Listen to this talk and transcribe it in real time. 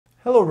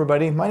Hello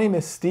everybody, my name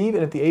is Steve,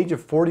 and at the age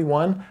of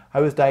 41,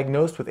 I was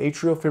diagnosed with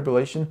atrial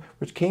fibrillation,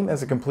 which came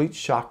as a complete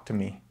shock to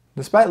me.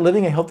 Despite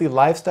living a healthy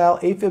lifestyle,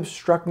 AFib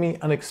struck me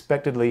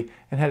unexpectedly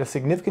and had a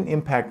significant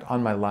impact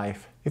on my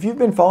life. If you've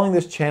been following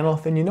this channel,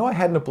 then you know I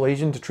had an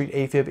ablation to treat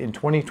AFib in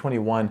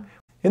 2021.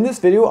 In this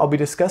video, I'll be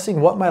discussing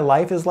what my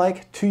life is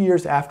like 2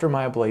 years after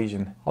my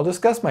ablation. I'll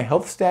discuss my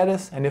health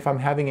status and if I'm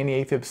having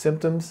any AFib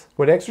symptoms,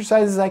 what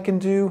exercises I can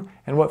do,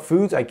 and what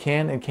foods I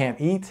can and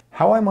can't eat,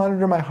 how I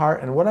monitor my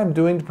heart, and what I'm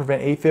doing to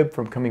prevent AFib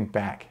from coming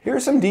back. Here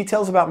are some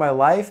details about my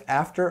life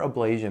after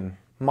ablation.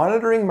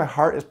 Monitoring my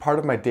heart is part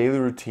of my daily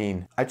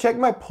routine. I check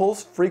my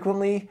pulse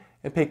frequently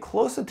and pay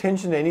close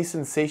attention to any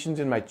sensations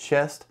in my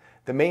chest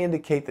that may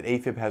indicate that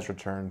AFib has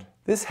returned.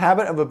 This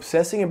habit of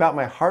obsessing about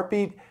my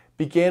heartbeat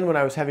began when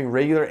I was having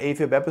regular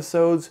AFib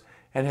episodes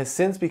and has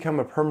since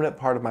become a permanent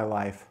part of my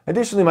life.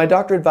 Additionally, my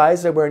doctor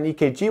advised I wear an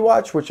EKG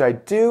watch, which I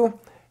do,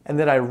 and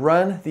that I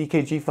run the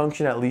EKG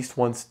function at least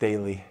once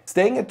daily.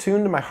 Staying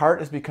attuned to my heart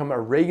has become a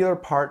regular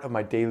part of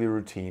my daily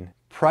routine.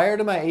 Prior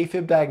to my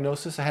AFib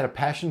diagnosis, I had a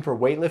passion for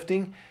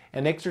weightlifting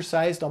and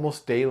exercised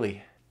almost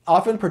daily,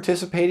 often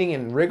participating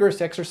in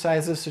rigorous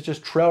exercises such as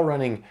trail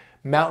running,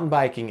 mountain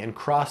biking, and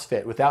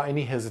CrossFit without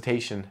any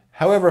hesitation.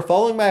 However,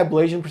 following my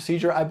ablation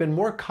procedure, I've been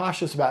more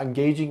cautious about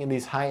engaging in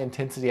these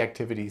high-intensity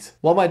activities.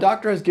 While my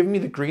doctor has given me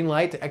the green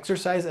light to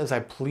exercise as I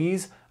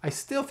please, I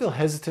still feel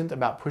hesitant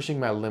about pushing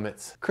my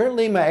limits.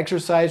 Currently, my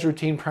exercise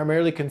routine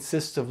primarily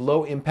consists of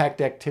low-impact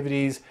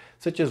activities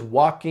such as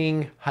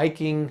walking,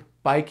 hiking,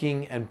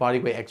 biking, and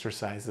bodyweight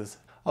exercises.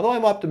 Although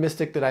I'm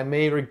optimistic that I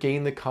may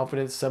regain the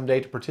confidence someday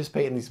to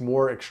participate in these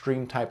more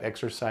extreme type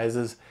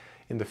exercises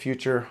in the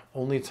future,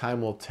 only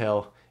time will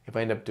tell if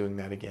I end up doing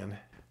that again.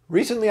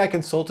 Recently, I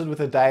consulted with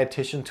a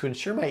dietitian to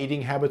ensure my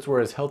eating habits were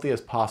as healthy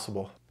as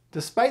possible.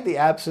 Despite the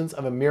absence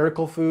of a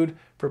miracle food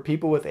for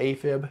people with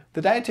AFib,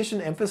 the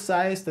dietitian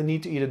emphasized the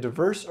need to eat a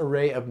diverse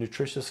array of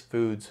nutritious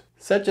foods,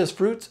 such as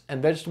fruits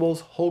and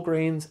vegetables, whole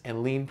grains,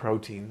 and lean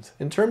proteins.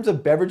 In terms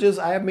of beverages,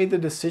 I have made the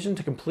decision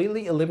to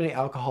completely eliminate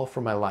alcohol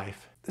from my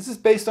life. This is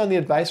based on the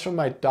advice from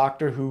my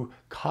doctor, who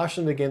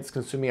cautioned against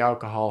consuming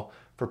alcohol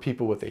for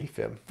people with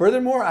AFib.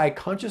 Furthermore, I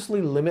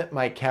consciously limit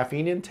my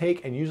caffeine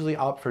intake and usually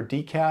opt for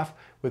decaf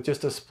with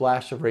just a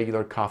splash of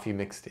regular coffee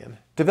mixed in.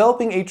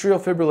 Developing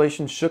atrial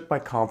fibrillation shook my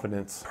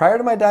confidence. Prior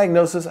to my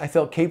diagnosis, I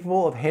felt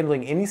capable of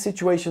handling any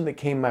situation that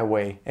came my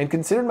way and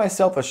considered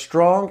myself a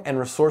strong and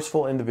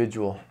resourceful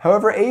individual.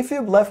 However,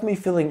 AFib left me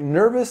feeling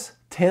nervous,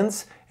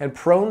 tense, and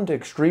prone to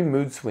extreme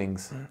mood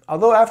swings.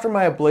 Although after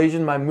my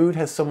ablation, my mood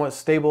has somewhat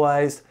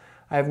stabilized,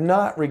 I have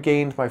not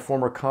regained my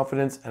former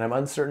confidence, and I'm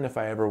uncertain if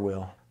I ever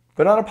will.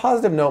 But on a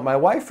positive note, my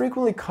wife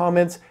frequently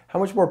comments how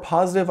much more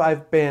positive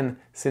I've been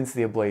since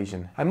the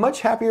ablation. I'm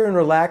much happier and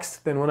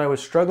relaxed than when I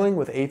was struggling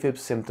with AFib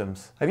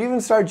symptoms. I've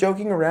even started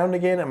joking around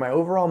again, and my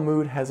overall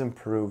mood has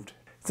improved.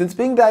 Since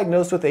being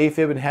diagnosed with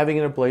AFib and having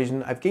an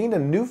ablation, I've gained a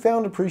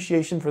newfound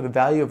appreciation for the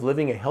value of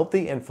living a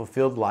healthy and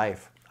fulfilled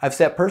life. I've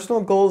set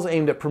personal goals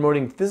aimed at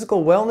promoting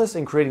physical wellness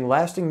and creating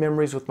lasting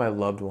memories with my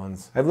loved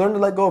ones. I've learned to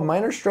let go of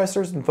minor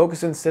stressors and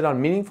focus instead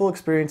on meaningful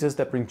experiences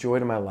that bring joy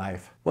to my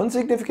life. One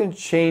significant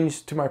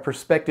change to my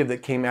perspective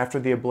that came after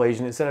the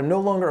ablation is that I'm no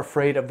longer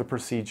afraid of the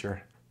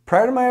procedure.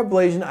 Prior to my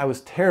ablation, I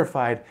was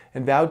terrified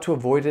and vowed to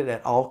avoid it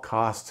at all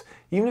costs,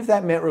 even if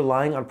that meant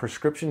relying on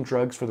prescription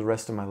drugs for the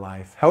rest of my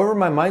life. However,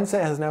 my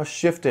mindset has now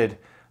shifted.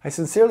 I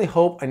sincerely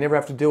hope I never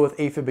have to deal with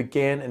AFib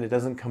again and it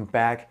doesn't come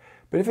back.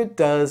 But if it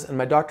does, and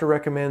my doctor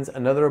recommends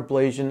another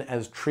ablation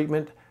as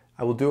treatment,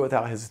 I will do it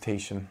without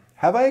hesitation.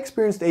 Have I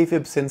experienced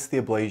AFib since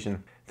the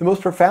ablation? The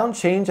most profound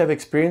change I've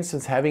experienced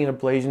since having an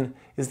ablation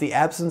is the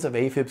absence of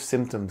AFib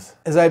symptoms.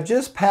 As I've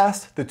just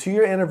passed the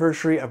 2-year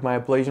anniversary of my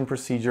ablation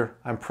procedure,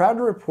 I'm proud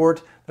to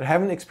report that I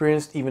haven't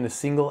experienced even a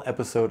single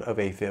episode of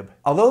AFib.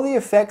 Although the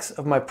effects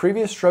of my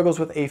previous struggles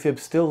with AFib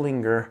still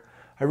linger,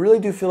 I really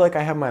do feel like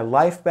I have my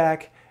life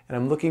back, and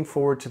I'm looking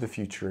forward to the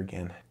future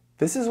again.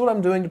 This is what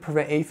I'm doing to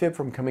prevent AFib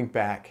from coming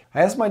back. I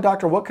asked my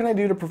doctor, what can I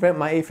do to prevent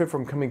my AFib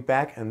from coming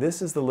back, and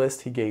this is the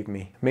list he gave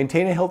me.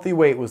 Maintain a healthy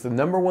weight was the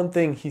 #1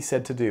 thing he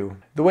said to do.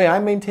 The way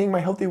I'm maintaining my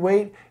healthy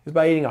weight is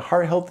by eating a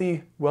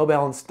heart-healthy,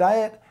 well-balanced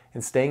diet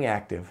and staying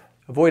active.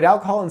 Avoid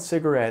alcohol and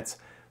cigarettes.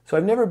 So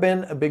I've never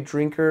been a big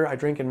drinker. I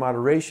drink in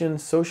moderation,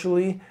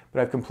 socially,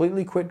 but I've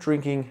completely quit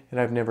drinking and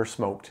I've never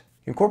smoked.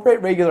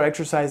 Incorporate regular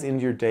exercise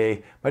into your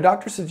day. My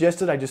doctor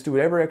suggested I just do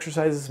whatever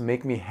exercises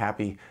make me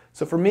happy.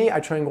 So for me, I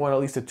try and go on at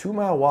least a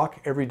 2-mile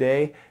walk every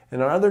day,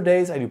 and on other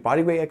days I do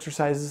bodyweight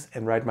exercises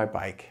and ride my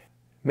bike.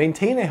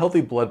 Maintain a healthy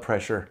blood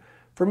pressure.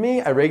 For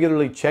me, I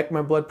regularly check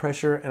my blood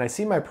pressure, and I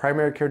see my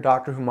primary care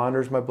doctor who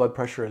monitors my blood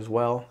pressure as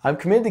well. I'm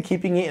committed to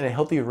keeping it in a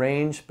healthy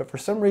range, but for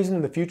some reason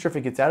in the future, if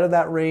it gets out of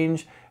that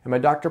range and my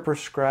doctor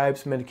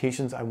prescribes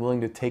medications, I'm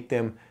willing to take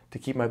them to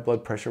keep my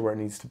blood pressure where it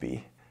needs to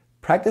be.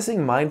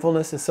 Practicing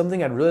mindfulness is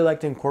something I'd really like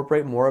to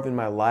incorporate more of in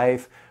my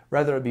life,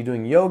 whether it be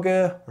doing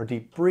yoga or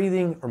deep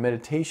breathing or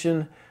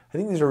meditation. I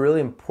think these are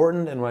really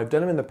important, and when I've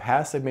done them in the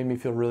past, they've made me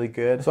feel really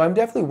good. So I'm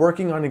definitely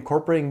working on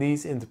incorporating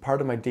these into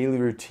part of my daily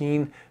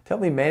routine to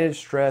help me manage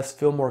stress,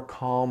 feel more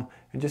calm,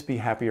 and just be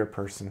a happier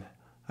person.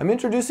 I'm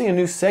introducing a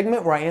new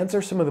segment where I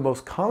answer some of the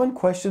most common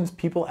questions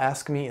people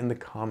ask me in the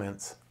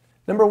comments.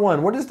 Number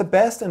 1, what is the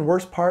best and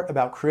worst part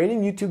about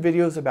creating YouTube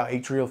videos about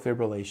atrial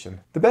fibrillation?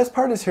 The best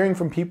part is hearing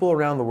from people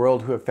around the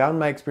world who have found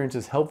my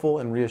experiences helpful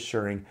and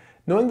reassuring.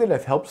 Knowing that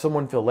I've helped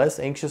someone feel less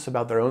anxious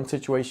about their own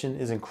situation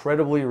is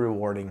incredibly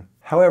rewarding.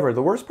 However,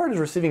 the worst part is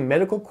receiving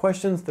medical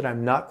questions that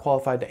I'm not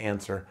qualified to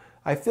answer.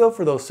 I feel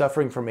for those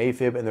suffering from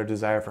AFib and their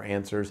desire for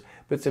answers,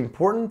 but it's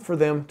important for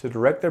them to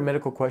direct their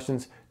medical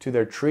questions to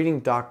their treating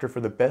doctor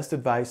for the best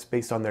advice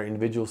based on their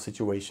individual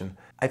situation.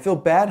 I feel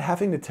bad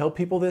having to tell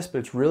people this, but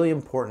it's really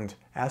important.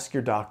 Ask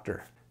your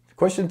doctor.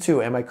 Question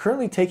 2, am I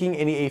currently taking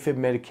any AFib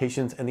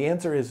medications? And the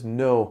answer is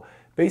no.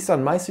 Based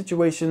on my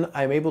situation,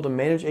 I am able to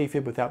manage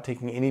AFib without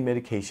taking any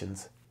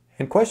medications.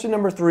 And question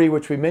number 3,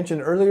 which we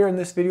mentioned earlier in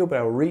this video, but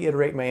I will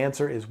reiterate my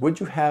answer, is would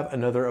you have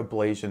another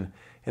ablation?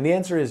 And the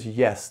answer is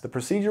yes. The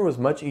procedure was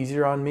much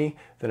easier on me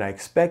than I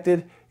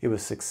expected. It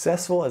was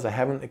successful as I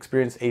haven't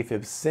experienced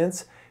AFib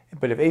since,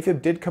 but if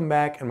AFib did come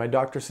back and my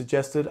doctor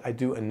suggested I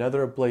do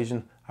another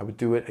ablation, I would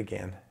do it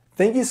again.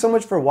 Thank you so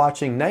much for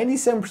watching.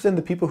 97% of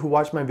the people who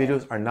watch my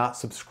videos are not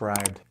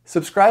subscribed.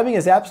 Subscribing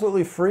is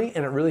absolutely free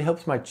and it really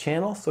helps my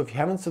channel, so if you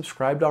haven't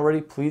subscribed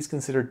already, please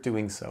consider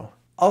doing so.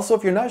 Also,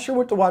 if you're not sure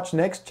what to watch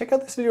next, check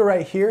out this video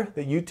right here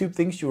that YouTube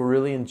thinks you will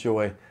really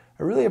enjoy.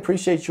 I really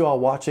appreciate you all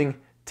watching.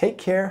 Take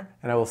care,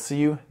 and I will see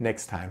you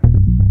next time.